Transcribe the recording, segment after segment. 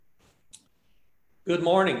Good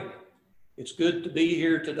morning. It's good to be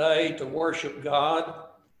here today to worship God.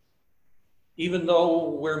 Even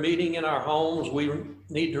though we're meeting in our homes, we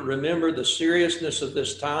need to remember the seriousness of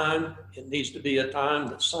this time. It needs to be a time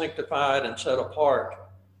that's sanctified and set apart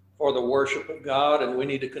for the worship of God, and we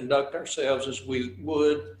need to conduct ourselves as we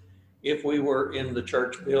would if we were in the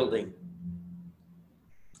church building.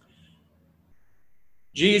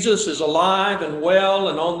 Jesus is alive and well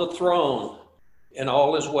and on the throne, and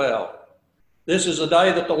all is well. This is a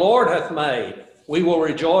day that the Lord hath made. We will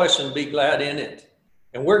rejoice and be glad in it.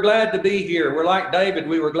 And we're glad to be here. We're like David.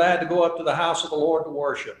 We were glad to go up to the house of the Lord to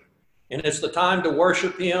worship. And it's the time to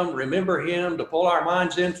worship Him, remember Him, to pull our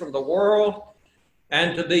minds in from the world,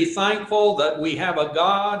 and to be thankful that we have a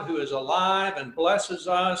God who is alive and blesses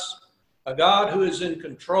us, a God who is in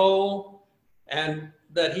control, and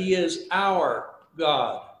that He is our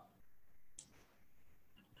God.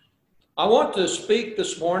 I want to speak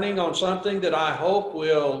this morning on something that I hope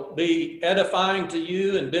will be edifying to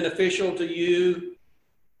you and beneficial to you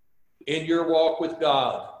in your walk with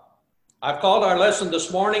God. I've called our lesson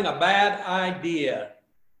this morning, A Bad Idea.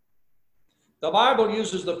 The Bible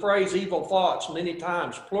uses the phrase evil thoughts many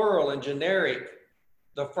times, plural and generic.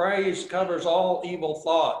 The phrase covers all evil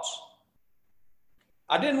thoughts.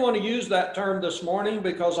 I didn't want to use that term this morning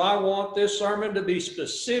because I want this sermon to be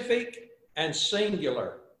specific and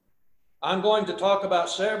singular. I'm going to talk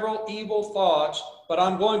about several evil thoughts, but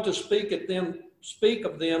I'm going to speak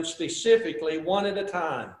of them specifically one at a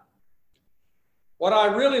time. What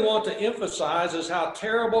I really want to emphasize is how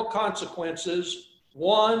terrible consequences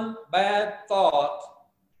one bad thought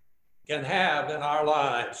can have in our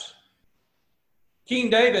lives.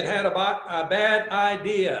 King David had a bad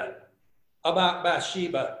idea about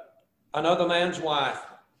Bathsheba, another man's wife.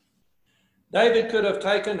 David could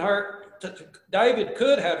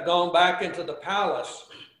have gone back into the palace,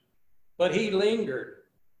 but he lingered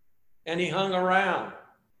and he hung around,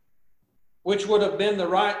 which would have been the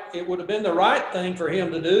right thing for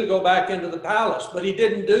him to do, go back into the palace, but he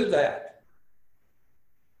didn't do that.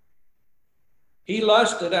 He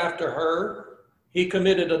lusted after her, he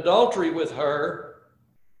committed adultery with her,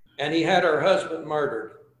 and he had her husband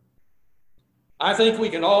murdered. I think we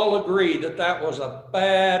can all agree that that was a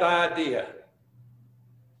bad idea.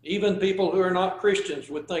 Even people who are not Christians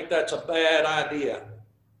would think that's a bad idea.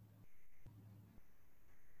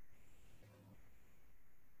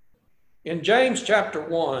 In James chapter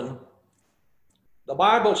 1, the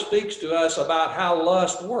Bible speaks to us about how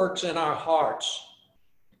lust works in our hearts.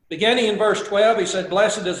 Beginning in verse 12, he said,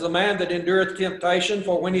 "Blessed is the man that endureth temptation,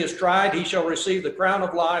 for when he is tried, he shall receive the crown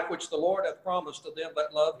of life which the Lord hath promised to them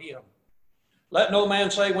that love him. Let no man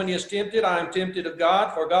say when he is tempted, I am tempted of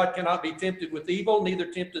God, for God cannot be tempted with evil, neither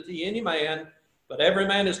tempteth he any man. But every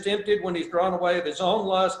man is tempted when he's drawn away of his own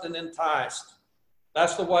lust and enticed."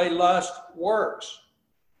 That's the way lust works.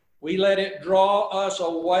 We let it draw us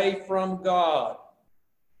away from God.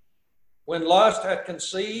 When lust hath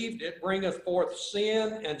conceived, it bringeth forth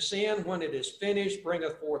sin, and sin, when it is finished,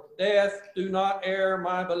 bringeth forth death. Do not err,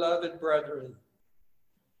 my beloved brethren.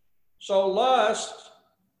 So lust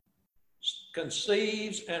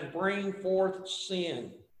conceives and brings forth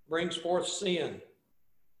sin.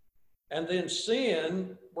 And then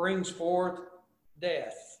sin brings forth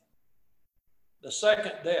death. The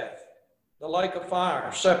second death, the lake of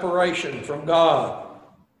fire, separation from God.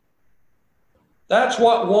 That's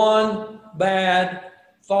what one bad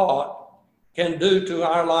thought can do to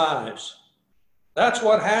our lives. That's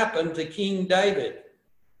what happened to King David.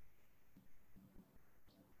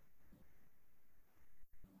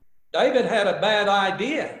 David had a bad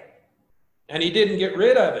idea, and he didn't get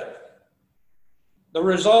rid of it. The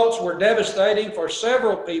results were devastating for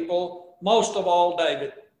several people, most of all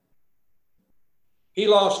David. He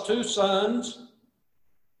lost 2 sons,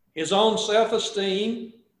 his own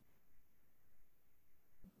self-esteem.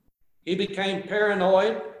 He became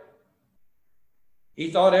paranoid.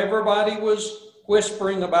 He thought everybody was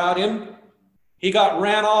whispering about him. He got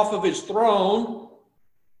ran off of his throne.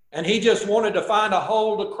 And he just wanted to find a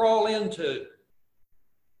hole to crawl into.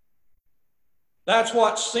 That's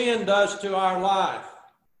what sin does to our life.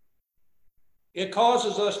 It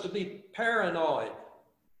causes us to be paranoid.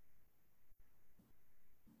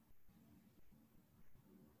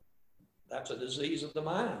 That's a disease of the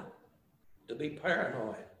mind, to be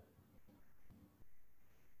paranoid.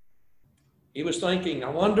 He was thinking, I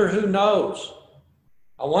wonder who knows.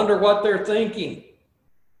 I wonder what they're thinking.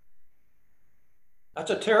 That's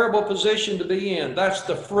a terrible position to be in. That's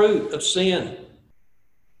the fruit of sin.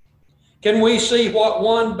 Can we see what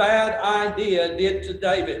one bad idea did to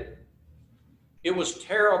David? It was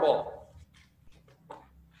terrible.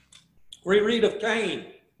 We read of Cain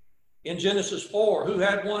in Genesis 4, who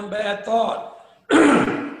had one bad thought.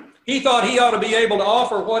 He thought he ought to be able to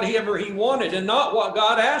offer whatever he wanted and not what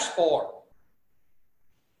God asked for.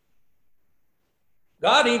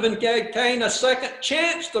 God even gave Cain a second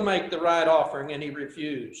chance to make the right offering, and he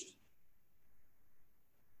refused.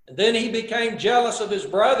 And then he became jealous of his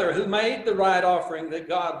brother who made the right offering that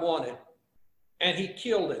God wanted, and he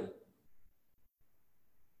killed him.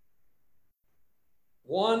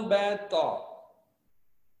 One bad thought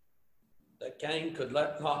that Cain could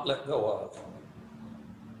not let go of.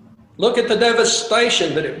 Look at the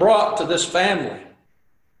devastation that it brought to this family.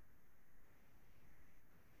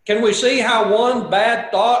 Can we see how one bad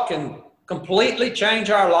thought can completely change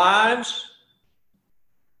our lives?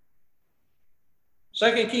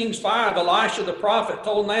 2 Kings 5, Elisha the prophet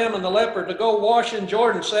told Naaman the leper to go wash in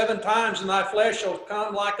Jordan 7 times, and thy flesh shall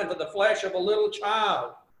come like unto the flesh of a little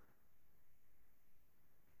child.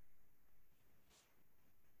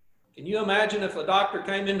 Can you imagine if a doctor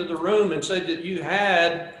came into the room and said that you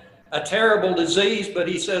had a terrible disease, but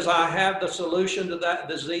he says, I have the solution to that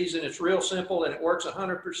disease, and it's real simple, and it works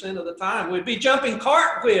 100% of the time? We'd be jumping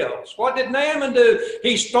cartwheels. What did Naaman do?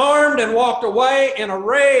 He stormed and walked away in a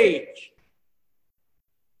rage.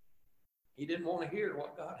 He didn't want to hear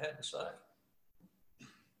what God had to say.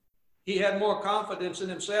 He had more confidence in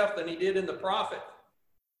himself than he did in the prophet.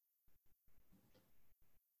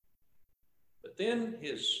 But then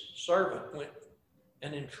his servant went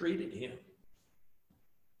and entreated him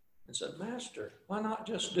and said, Master, why not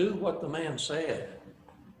just do what the man said?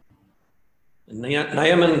 And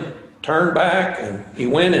Naaman turned back, and he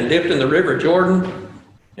went and dipped in the river Jordan.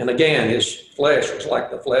 And again, his flesh was like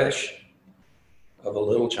the flesh of a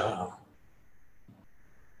little child.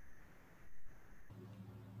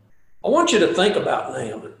 I want you to think about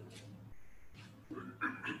Naaman.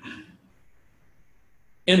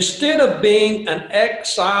 Instead of being an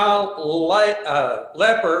exile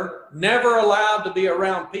leper, never allowed to be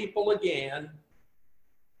around people again,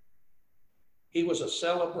 he was a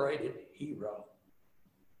celebrated hero.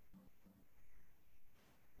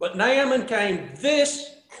 But Naaman came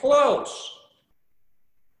this close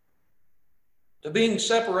to being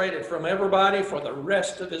separated from everybody for the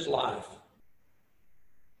rest of his life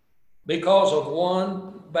because of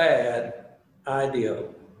one bad idea.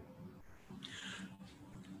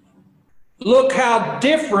 Look how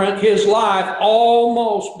different his life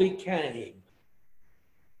almost became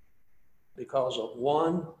because of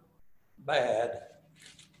one bad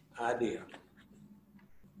idea.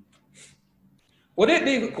 Would it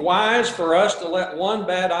be wise for us to let one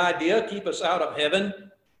bad idea keep us out of heaven?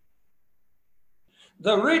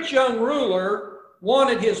 The rich young ruler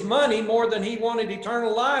wanted his money more than he wanted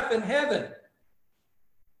eternal life in heaven.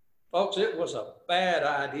 Folks, it was a bad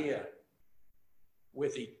idea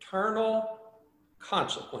with eternal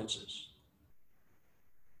consequences.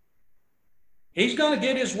 He's going to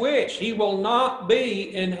get his wish. He will not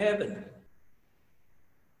be in heaven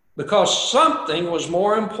because something was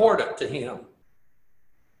more important to him.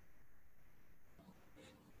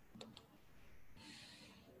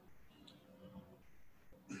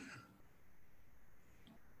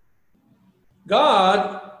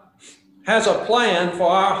 God has a plan for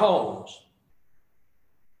our homes.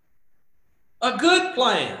 A good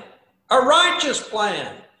plan, a righteous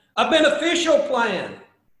plan, a beneficial plan.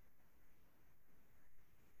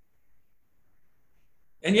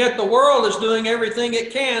 And yet the world is doing everything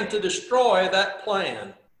it can to destroy that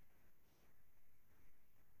plan.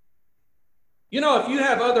 You know, if you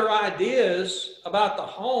have other ideas about the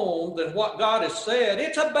home than what God has said,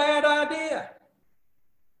 it's a bad idea.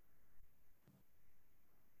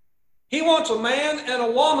 He wants a man and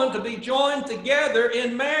a woman to be joined together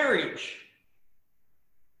in marriage.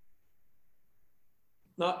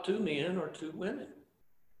 Not two men or two women.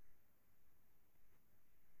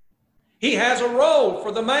 He has a role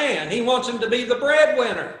for the man. He wants him to be the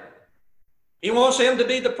breadwinner. He wants him to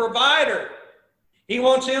be the provider. He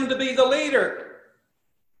wants him to be the leader.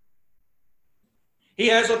 He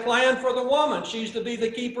has a plan for the woman. She's to be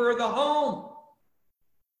the keeper of the home.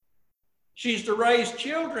 She's to raise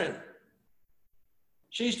children.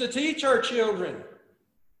 She's to teach her children.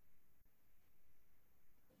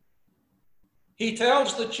 He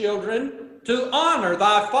tells the children to honor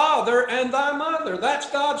thy father and thy mother. That's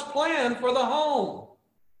God's plan for the home.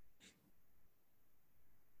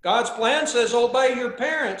 God's plan says, obey your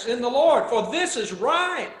parents in the Lord, for this is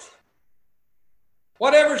right.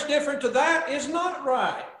 Whatever's different to that is not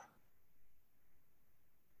right.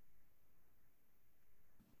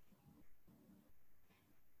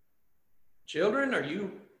 Children, are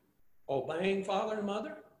you obeying father and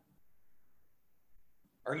mother?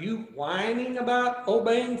 Are you whining about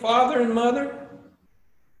obeying father and mother?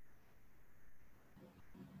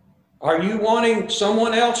 Are you wanting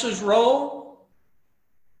someone else's role?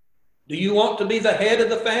 Do you want to be the head of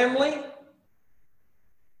the family?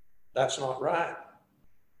 That's not right.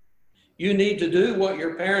 You need to do what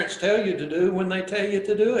your parents tell you to do when they tell you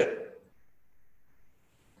to do it.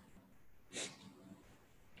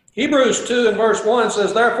 Hebrews 2 and verse 1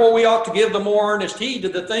 says, "Therefore we ought to give the more earnest heed to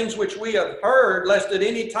the things which we have heard, lest at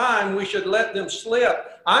any time we should let them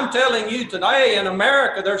slip." I'm telling you today in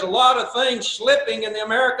America, there's a lot of things slipping in the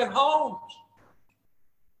American homes.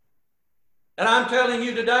 And I'm telling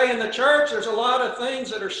you today in the church, there's a lot of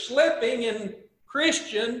things that are slipping in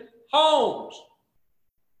Christian homes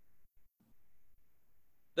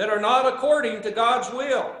that are not according to God's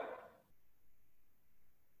will.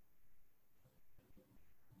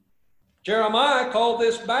 Jeremiah called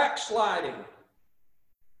this backsliding.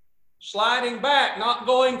 Sliding back, not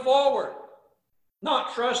going forward,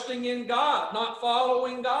 not trusting in God, not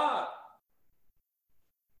following God.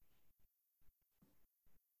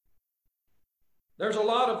 There's a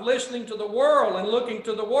lot of listening to the world and looking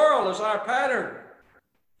to the world as our pattern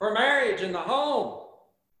for marriage in the home.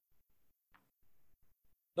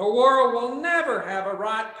 The world will never have a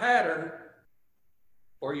right pattern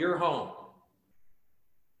for your home.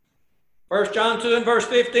 1 John 2 and verse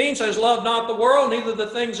 15 says, "Love not the world, neither the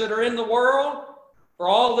things that are in the world. For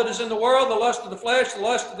all that is in the world, the lust of the flesh, the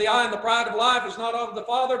lust of the eye, and the pride of life is not of the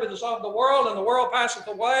Father, but is of the world. And the world passeth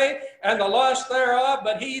away, and the lust thereof.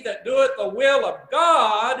 But he that doeth the will of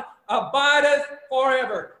God abideth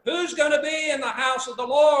forever." Who's going to be in the house of the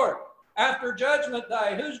Lord after Judgment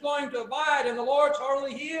Day? Who's going to abide in the Lord's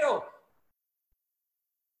holy hill?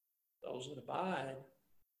 Those that abide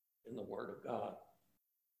in the Word of God.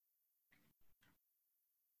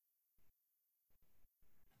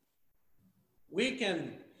 We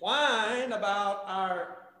can whine about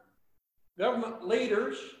our government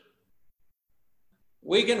leaders.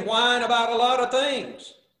 We can whine about a lot of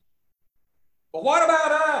things. But what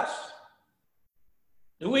about us?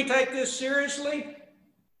 Do we take this seriously?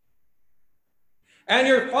 "And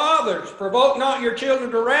your fathers, provoke not your children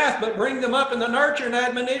to wrath, but bring them up in the nurture and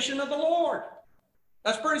admonition of the Lord."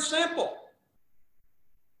 That's pretty simple.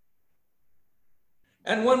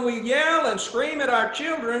 And when we yell and scream at our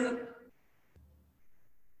children,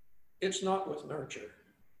 it's not with nurture,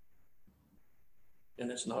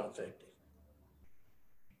 and it's not effective.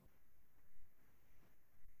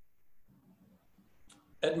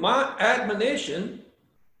 Admonition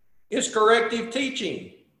is corrective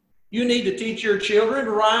teaching. You need to teach your children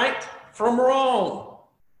right from wrong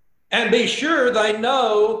and be sure they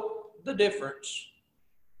know the difference.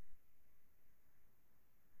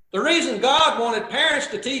 The reason God wanted parents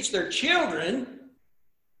to teach their children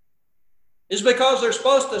is because they're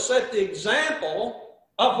supposed to set the example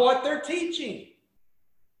of what they're teaching.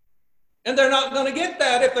 And they're not going to get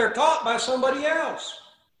that if they're taught by somebody else.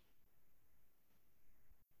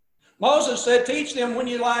 Moses said, "Teach them when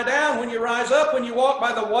you lie down, when you rise up, when you walk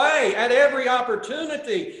by the way, at every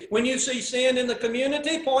opportunity. When you see sin in the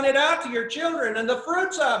community, point it out to your children and the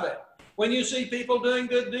fruits of it. When you see people doing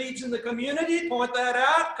good deeds in the community, point that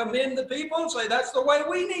out, commend the people, and say that's the way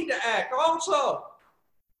we need to act also."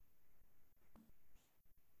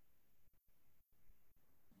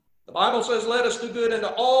 The Bible says, "Let us do good unto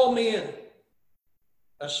all men,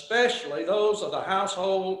 especially those of the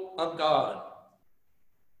household of God."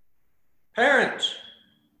 Parents,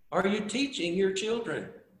 are you teaching your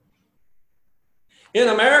children? In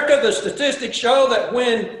America, the statistics show that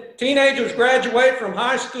when teenagers graduate from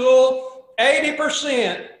high school,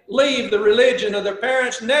 80% leave the religion of their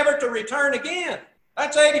parents, never to return again.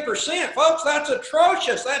 That's 80%. Folks, that's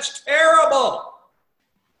atrocious. That's terrible.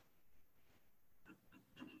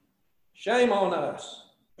 Shame on us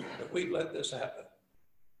that we let this happen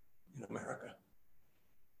in America.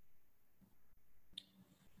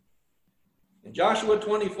 In Joshua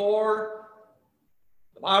 24,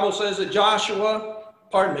 the Bible says that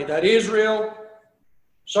Israel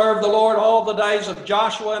served the Lord all the days of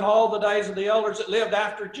Joshua and all the days of the elders that lived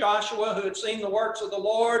after Joshua, who had seen the works of the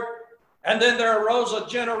Lord. And then there arose a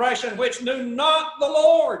generation which knew not the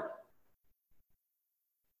Lord.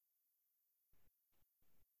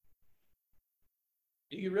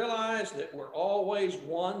 Do you realize that we're always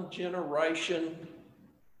one generation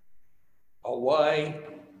away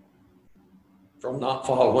from not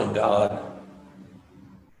following God?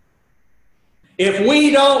 If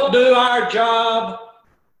we don't do our job,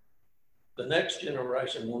 the next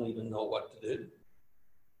generation won't even know what to do.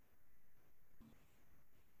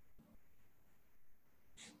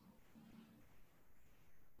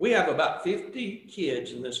 We have about 50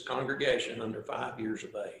 kids in this congregation under 5 years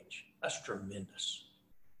of age. That's tremendous.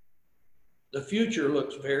 The future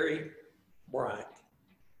looks very bright.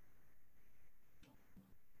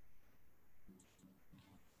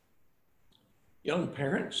 Young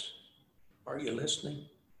parents, are you listening?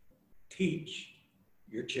 Teach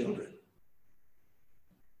your children.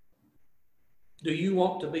 Do you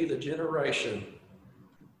want to be the generation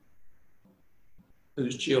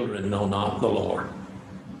whose children know not the Lord?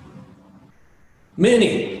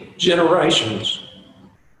 Many generations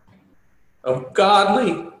of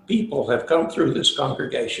godly people have come through this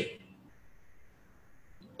congregation.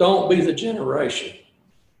 Don't be the generation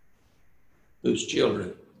whose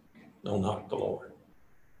children know not the Lord.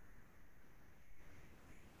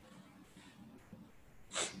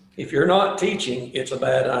 If you're not teaching, it's a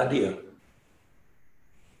bad idea.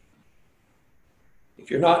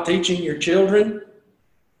 If you're not teaching your children,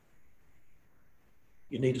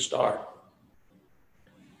 you need to start.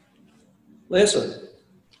 Listen,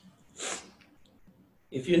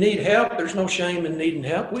 if you need help, there's no shame in needing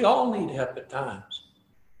help. We all need help at times.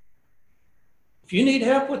 If you need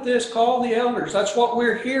help with this, call the elders. That's what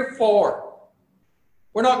we're here for.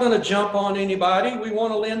 We're not going to jump on anybody. We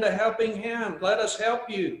want to lend a helping hand. Let us help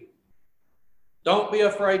you. Don't be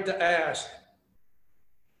afraid to ask.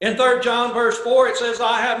 In 3 John verse 4, it says,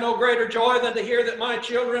 I have no greater joy than to hear that my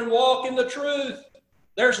children walk in the truth.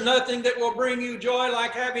 There's nothing that will bring you joy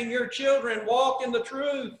like having your children walk in the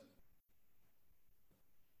truth.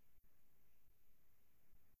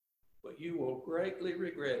 But you will greatly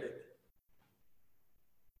regret it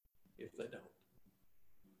if they don't.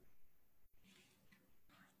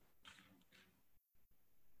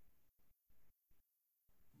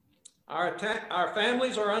 Our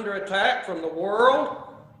families are under attack from the world,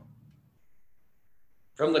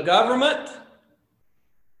 from the government,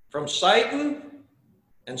 from Satan,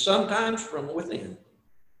 and sometimes from within.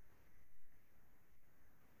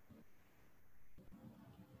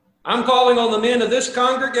 I'm calling on the men of this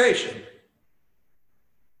congregation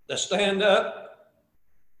to stand up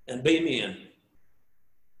and be men.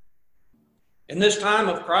 In this time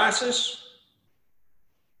of crisis,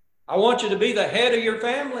 I want you to be the head of your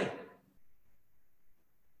family.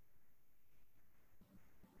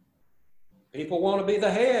 People want to be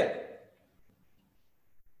the head.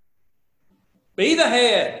 Be the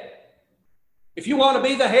head. If you want to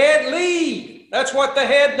be the head, lead. That's what the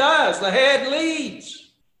head does. The head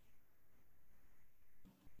leads.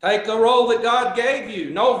 Take the role that God gave you.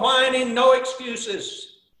 No whining, no excuses.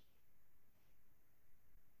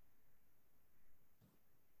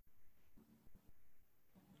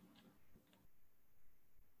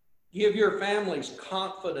 Give your families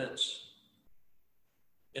confidence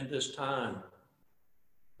in this time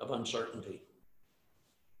of uncertainty.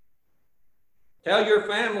 Tell your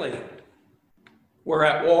family we're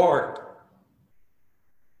at war.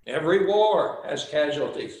 Every war has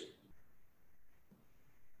casualties.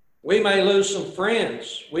 We may lose some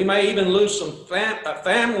friends. We may even lose some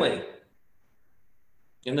family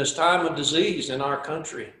in this time of disease in our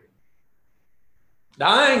country.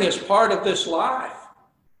 Dying is part of this life.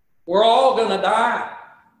 We're all going to die.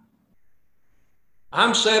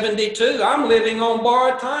 I'm 72. I'm living on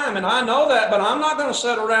borrowed time, and I know that, but I'm not going to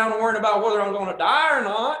sit around worrying about whether I'm going to die or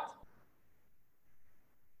not.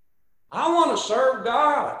 I want to serve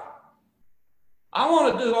God. I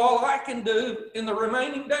want to do all I can do in the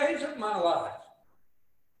remaining days of my life.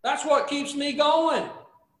 That's what keeps me going.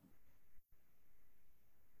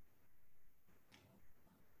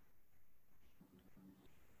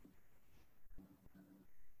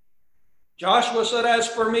 Joshua said, as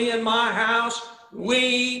for me and my house,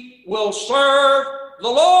 we will serve the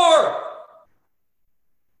Lord.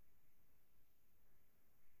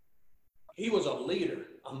 He was a leader,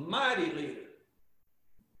 a mighty leader.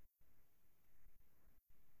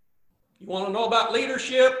 You want to know about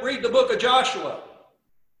leadership? Read the book of Joshua.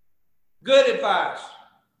 Good advice.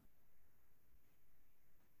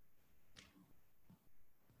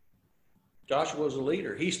 Joshua was a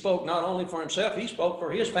leader. He spoke not only for himself, he spoke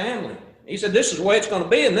for his family. He said, this is the way it's going to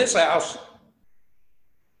be in this house.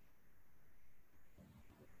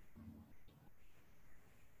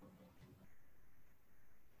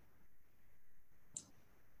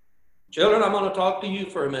 Children, I'm going to talk to you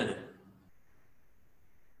for a minute.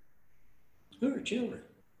 Who are children?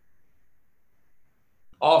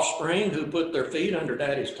 Offspring who put their feet under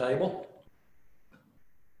daddy's table.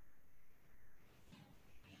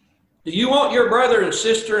 Do you want your brother and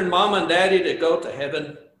sister and mom and daddy to go to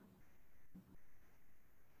heaven?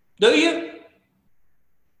 Do you?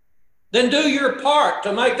 Then do your part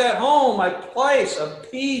to make that home a place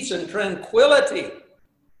of peace and tranquility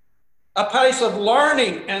a place of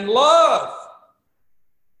learning and love.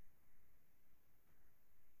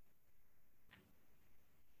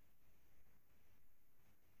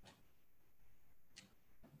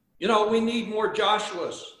 You know, we need more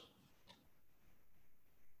Joshuas.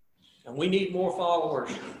 And we need more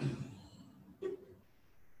followers.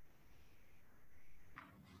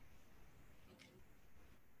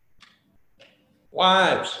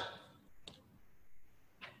 Wives,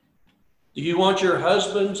 do you want your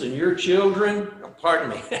husbands and your children, pardon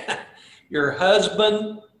me, your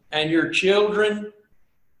husband and your children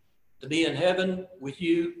to be in heaven with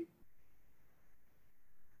you?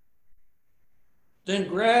 Then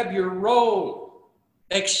grab your role,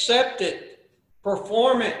 accept it,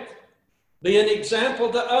 perform it, be an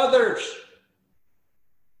example to others.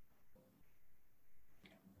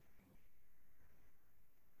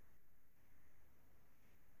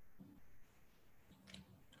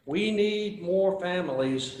 We need more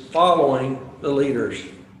families following the leaders.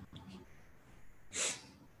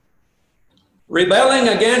 Rebelling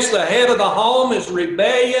against the head of the home is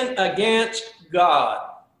rebellion against God.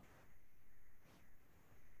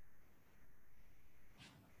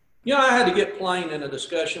 You know, I had to get plain in a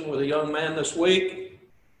discussion with a young man this week.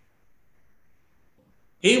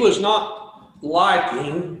 He was not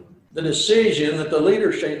liking the decision that the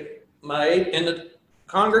leadership made in the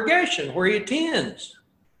congregation where he attends.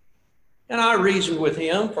 And I reasoned with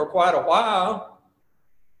him for quite a while.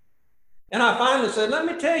 And I finally said, let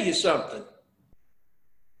me tell you something.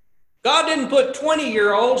 God didn't put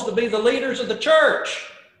 20-year-olds to be the leaders of the church.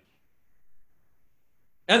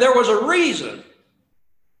 And there was a reason.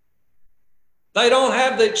 They don't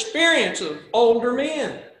have the experience of older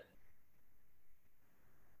men.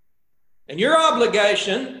 And your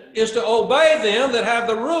obligation is to obey them that have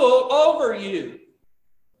the rule over you.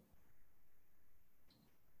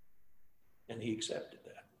 And he accepted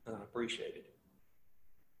that, and I appreciated it.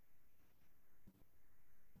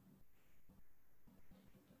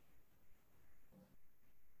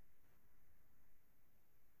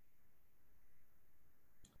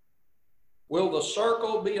 Will the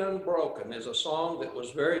Circle Be Unbroken is a song that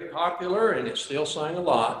was very popular and it's still sung a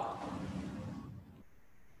lot.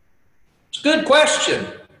 It's a good question.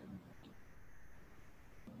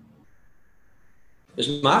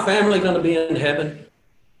 Is my family going to be in heaven?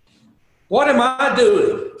 What am I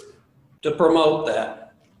doing to promote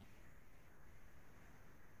that?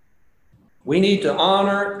 We need to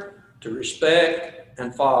honor, to respect,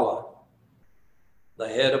 and follow the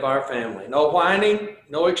head of our family. No whining,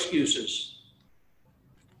 no excuses.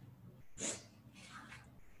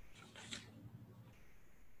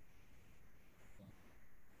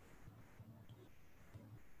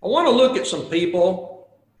 I want to look at some people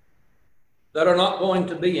that are not going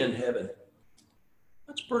to be in heaven.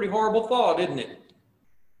 That's a pretty horrible thought, isn't it?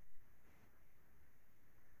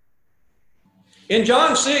 In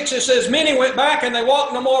John 6, it says, many went back and they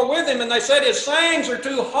walked no more with him, and they said his sayings are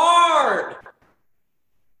too hard,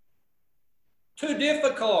 too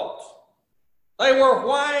difficult. They were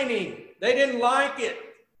whining. They didn't like it.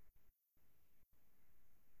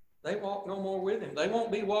 They walked no more with him. They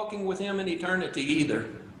won't be walking with him in eternity either.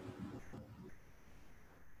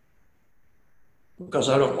 Because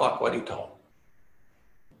I don't like what he taught.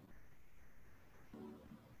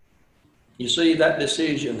 You see, that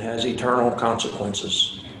decision has eternal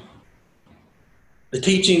consequences. The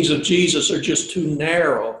teachings of Jesus are just too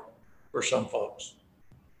narrow for some folks.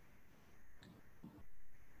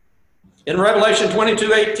 In Revelation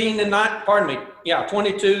 22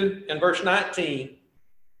 and verse 19,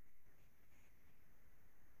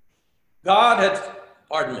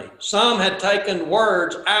 some had taken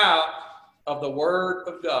words out of the word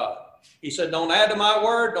of God. He said, don't add to my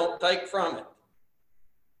word, don't take from it.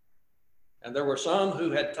 And there were some who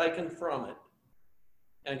had taken from it.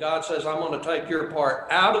 And God says, I'm going to take your part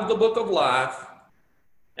out of the book of life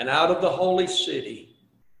and out of the holy city.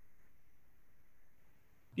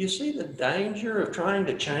 Do you see the danger of trying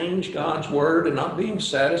to change God's word and not being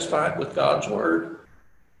satisfied with God's word?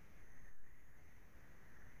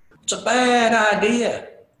 It's a bad idea.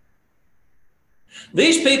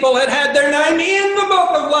 These people had had their name in the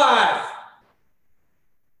book of life.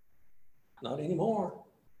 Not anymore.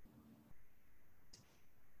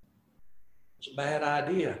 It's a bad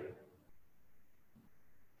idea.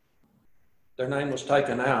 Their name was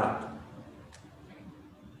taken out.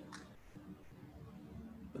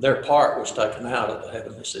 Their part was taken out of the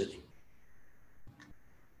heavenly city.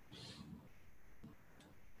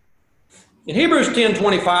 In Hebrews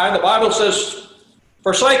 10:25, the Bible says,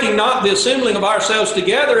 forsaking not the assembling of ourselves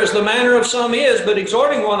together as the manner of some is, but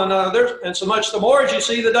exhorting one another, and so much the more as you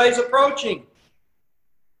see the days approaching.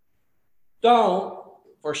 Don't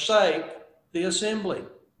forsake the assembly.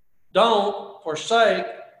 Don't forsake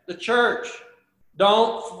the church.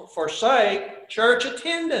 Don't forsake church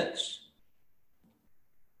attendance.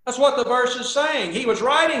 That's what the verse is saying. He was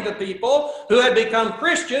writing to people who had become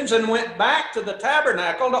Christians and went back to the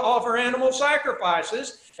tabernacle to offer animal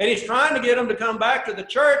sacrifices. And he's trying to get them to come back to the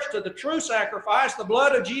church, to the true sacrifice, the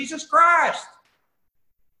blood of Jesus Christ.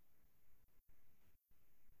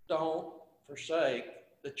 Don't forsake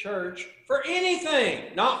the church for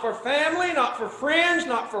anything. Not for family, not for friends,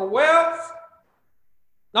 not for wealth,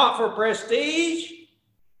 not for prestige.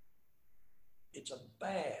 It's a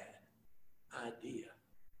bad idea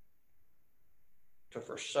to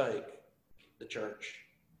forsake the church.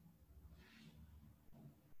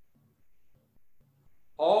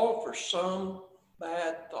 All for some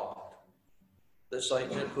bad thought that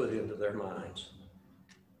Satan had put into their minds.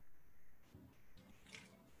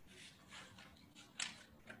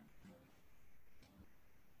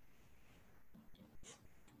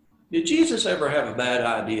 Did Jesus ever have a bad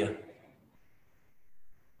idea?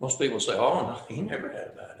 Most people say, oh, no, he never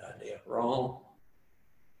had a bad idea. Wrong.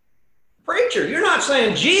 Preacher, you're not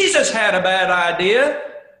saying Jesus had a bad idea.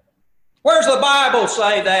 Where's the Bible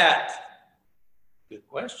say that? Good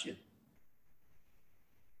question.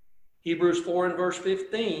 Hebrews 4 and verse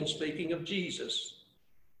 15, speaking of Jesus,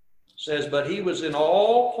 says, but he was in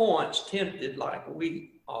all points tempted like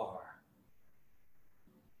we are.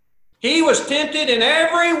 He was tempted in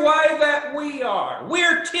every way that we are.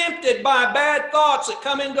 We're tempted by bad thoughts that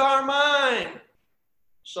come into our mind.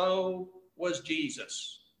 So was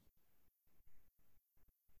Jesus.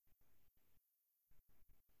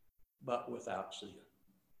 But without sin.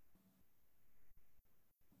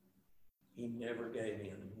 He never gave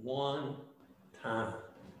in one time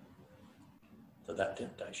to that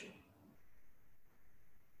temptation.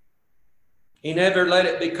 He never let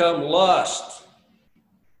it become lust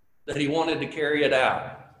that he wanted to carry it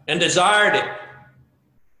out and desired it.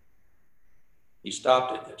 He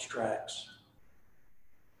stopped it in its tracks.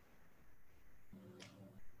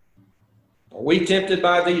 Are we tempted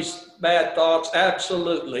by these bad thoughts?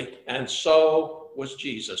 Absolutely. And so was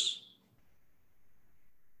Jesus.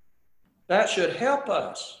 That should help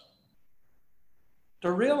us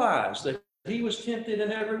to realize that he was tempted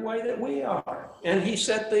in every way that we are. And he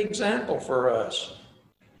set the example for us.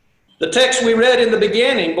 The text we read in the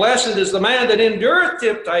beginning, blessed is the man that endureth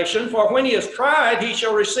temptation, for when he is tried, he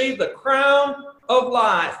shall receive the crown of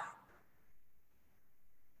life.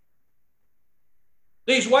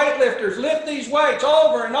 These weightlifters lift these weights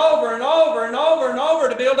over and over and over and over and over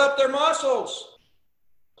to build up their muscles.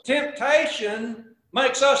 Temptation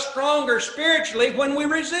makes us stronger spiritually when we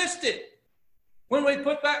resist it. When we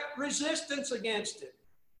put that resistance against it.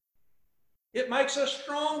 It makes us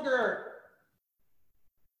stronger.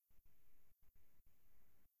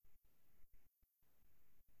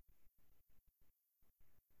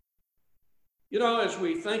 You know, as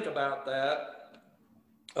we think about that,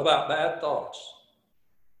 about bad thoughts,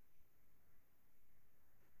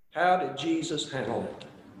 how did Jesus handle it?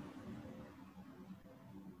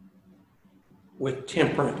 With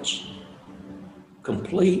temperance,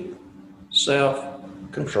 complete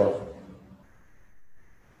self-control.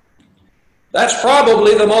 That's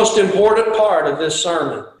probably the most important part of this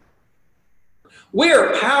sermon. We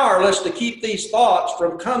are powerless to keep these thoughts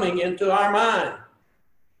from coming into our mind.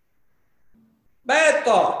 Bad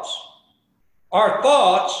thoughts are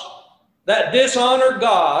thoughts that dishonor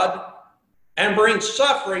God and bring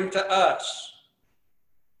suffering to us.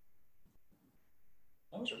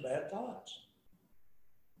 Those are bad thoughts.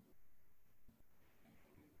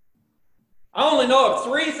 I only know of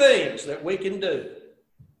 3 things that we can do.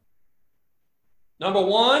 Number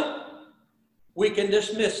 1, we can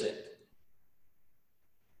dismiss it.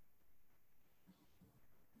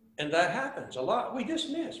 And that happens a lot. We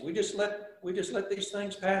dismiss. We just let these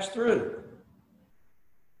things pass through.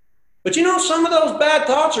 But you know, some of those bad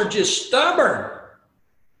thoughts are just stubborn.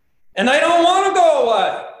 And they don't want to go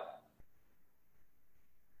away.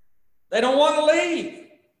 They don't want to leave.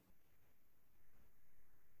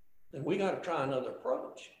 Then we got to try another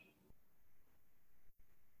approach.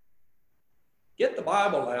 Get the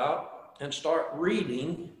Bible out and start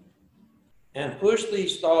reading and push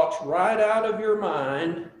these thoughts right out of your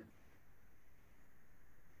mind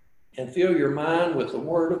and fill your mind with the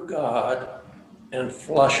Word of God and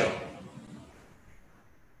flush them.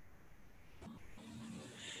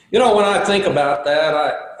 You know, when I think about that,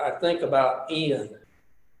 I think about Ian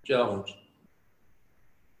Jones,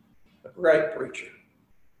 a great preacher.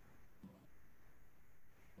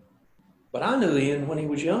 But I knew Ian when he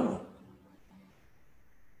was young.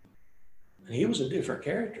 And he was a different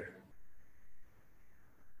character.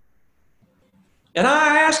 And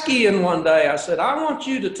I asked Ian one day, I said, I want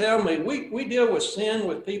you to tell me, we deal with sin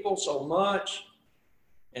with people so much,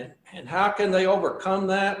 and how can they overcome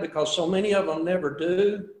that? Because so many of them never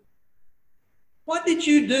do. What did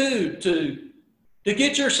you do to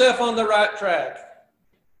get yourself on the right track?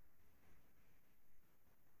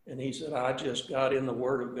 And he said, I just got in the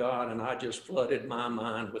Word of God and I just flooded my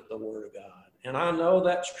mind with the Word of God. And I know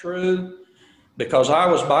that's true because I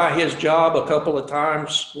was by his job a couple of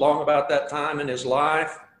times long about that time in his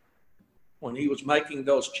life when he was making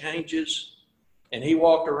those changes. And he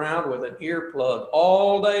walked around with an earplug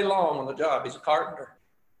all day long on the job. He's a carpenter.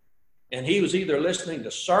 And he was either listening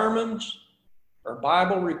to sermons or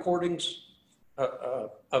Bible recordings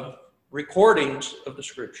of the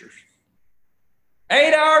Scriptures.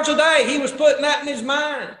 8 hours a day, he was putting that in his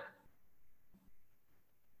mind.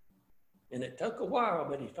 And it took a while,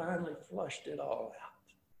 but he finally flushed it all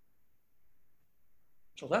out.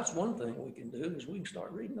 So that's one thing we can do, is we can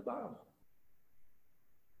start reading the Bible.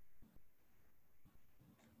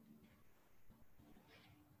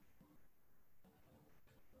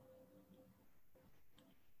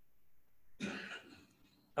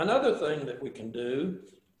 Another thing that we can do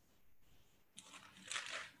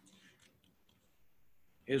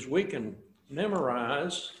is we can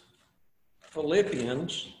memorize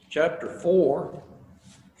Philippians chapter 4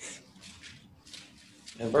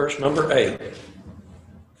 and verse number 8.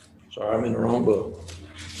 Sorry, I'm in the wrong book.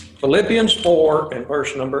 Philippians 4 and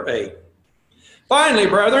verse number 8. Finally,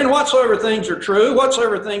 brethren, whatsoever things are true,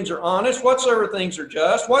 whatsoever things are honest, whatsoever things are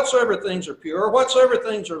just, whatsoever things are pure, whatsoever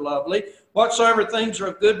things are lovely, whatsoever things are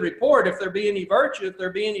of good report, if there be any virtue, if there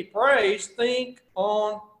be any praise, think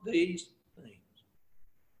on these things.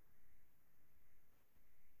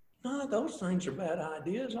 None of those things are bad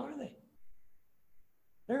ideas, are they?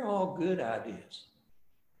 They're all good ideas.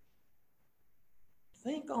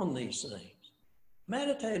 Think on these things.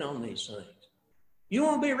 Meditate on these things. You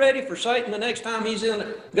want to be ready for Satan the next time he's going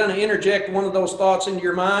to interject one of those thoughts into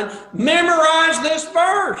your mind? Memorize this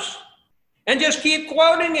verse and just keep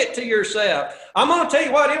quoting it to yourself. I'm going to tell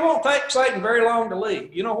you what, it won't take Satan very long to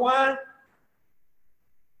leave. You know why?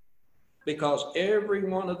 Because every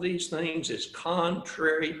one of these things is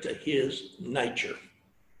contrary to his nature,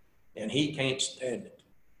 and he can't stand it.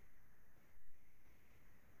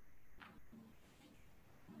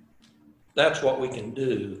 That's what we can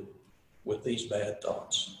do with these bad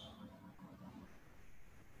thoughts.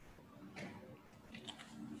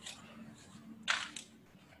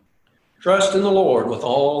 Trust in the Lord with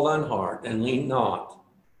all thine heart, and lean not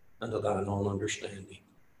unto thine own understanding.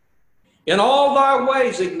 In all thy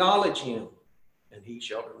ways acknowledge him, and he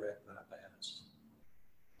shall direct thy paths.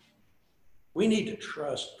 We need to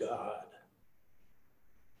trust God.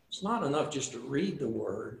 It's not enough just to read the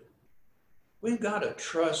word. We've got to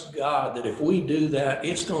trust God that if we do that,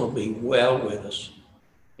 it's going to be well with us.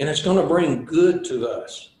 And it's going to bring good to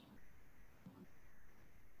us.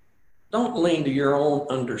 Don't lean to your own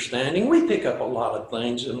understanding. We pick up a lot of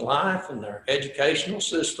things in life and our educational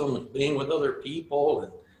system and being with other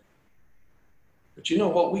people. But you know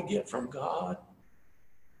what we get from God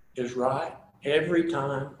is right every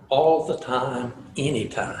time, all the time,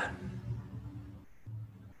 anytime.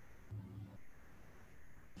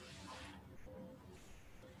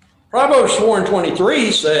 Proverbs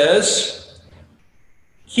 4:23 says,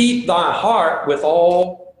 keep thy heart with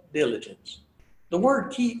all diligence. The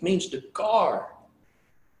word keep means to guard,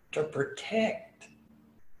 to protect.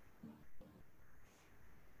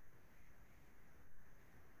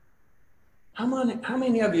 How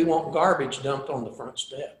many of you want garbage dumped on the front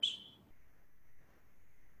steps?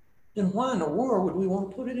 Then why in the world would we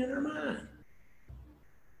want to put it in our mind?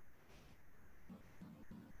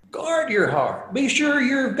 Guard your heart. Be sure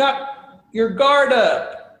you've got your guard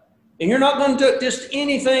up. And you're not going to let just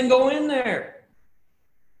anything go in there.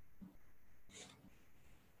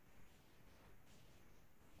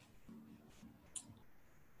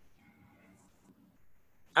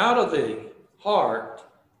 Out of the heart,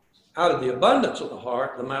 out of the abundance of the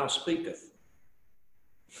heart, the mouth speaketh.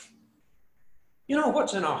 You know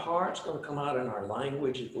what's in our heart's going to come out in our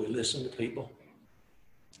language if we listen to people.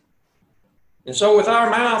 And so with our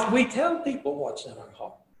mouth, we tell people what's in our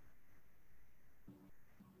heart.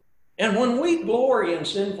 And when we glory in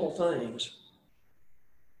sinful things,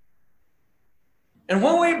 and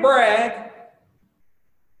when we brag,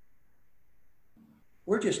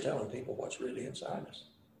 we're just telling people what's really inside us.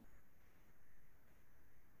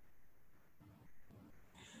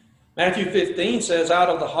 Matthew 15 says, out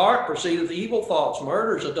of the heart proceedeth evil thoughts,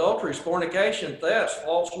 murders, adulteries, fornication, thefts,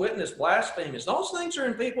 false witness, blasphemies. Those things are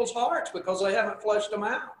in people's hearts because they haven't fleshed them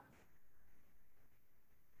out.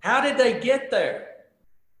 How did they get there?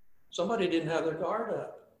 Somebody didn't have their guard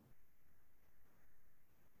up.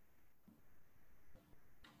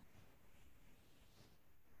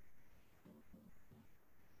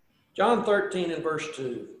 John 13 and verse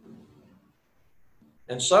 2.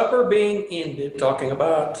 And supper being ended, talking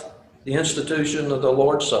about the institution of the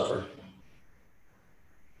Lord's Supper.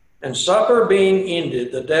 And supper being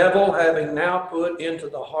ended, the devil having now put into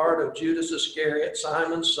the heart of Judas Iscariot,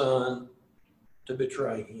 Simon's son, to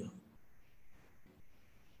betray him.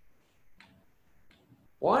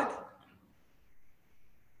 What?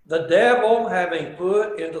 The devil having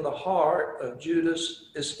put into the heart of Judas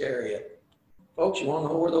Iscariot. Folks, you want to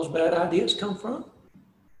know where those bad ideas come from?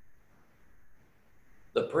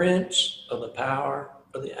 The prince of the power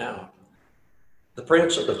of the hour. The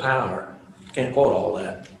prince of the power. Can't quote all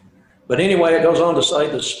that. But anyway, it goes on to say,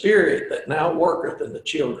 the spirit that now worketh in the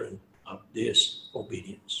children of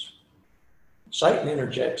disobedience. Satan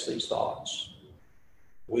interjects these thoughts.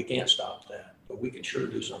 We can't stop that, but we can sure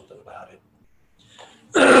do something about it.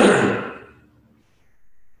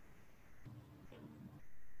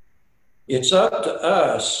 It's up to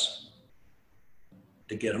us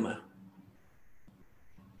to get them out.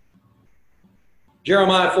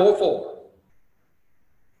 Jeremiah 4:4.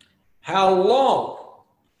 How long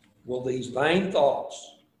will these vain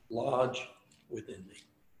thoughts lodge within thee?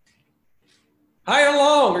 How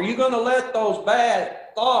long are you going to let those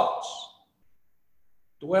bad thoughts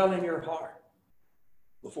dwell in your heart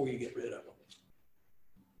before you get rid of them?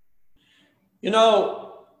 You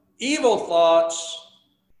know, evil thoughts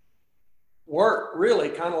work really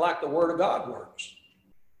kind of like the Word of God works.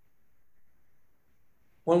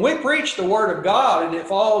 When we preach the Word of God and it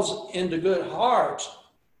falls into good hearts,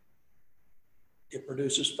 it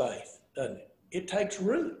produces faith, doesn't it? It takes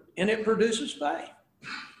root and it produces faith.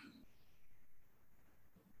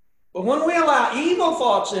 But when we allow evil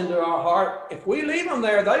thoughts into our heart, if we leave them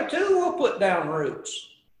there, they too will put down roots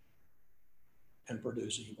and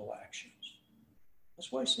produce evil actions. That's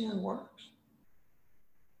the way sin works.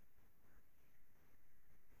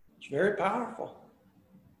 It's very powerful.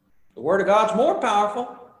 The Word of God's more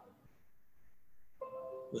powerful,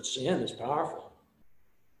 but sin is powerful.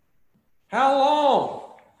 How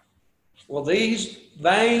long will these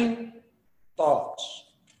vain thoughts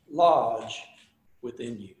lodge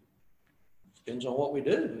within you? Depends on what we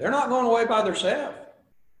do. They're not going away by themselves.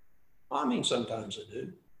 I mean, sometimes they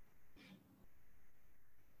do.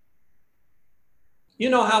 You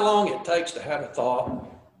know how long it takes to have a thought?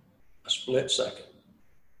 A split second.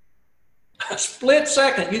 A split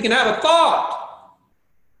second. You can have a thought.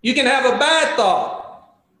 You can have a bad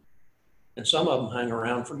thought. And some of them hang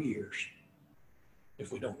around for years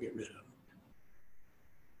if we don't get rid of them.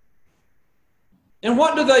 And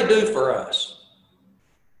what do they do for us?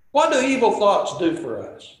 What do evil thoughts do for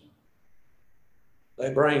us?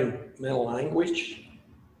 They bring mental anguish,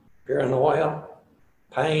 paranoia,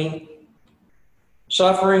 pain,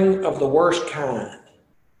 suffering of the worst kind.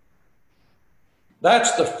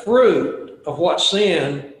 That's the fruit of what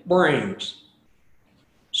sin brings.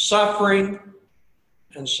 Suffering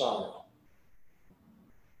and sorrow.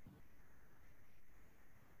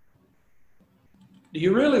 Do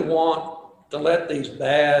you really want to let these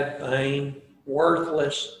bad, vain,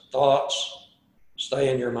 worthless thoughts stay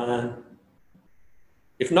in your mind?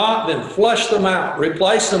 If not, then flush them out.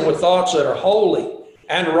 Replace them with thoughts that are holy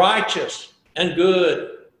and righteous and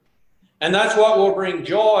good. And that's what will bring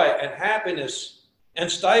joy and happiness and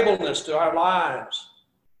stableness to our lives.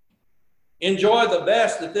 Enjoy the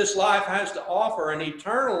best that this life has to offer, an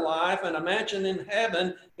eternal life and a mansion in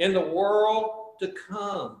heaven in the world to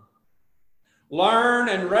come. Learn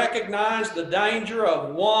and recognize the danger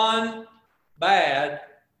of one bad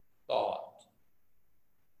thought.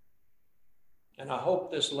 And I hope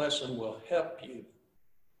this lesson will help you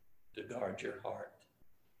to guard your heart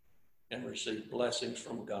and receive blessings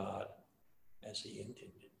from God as He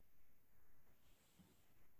intended.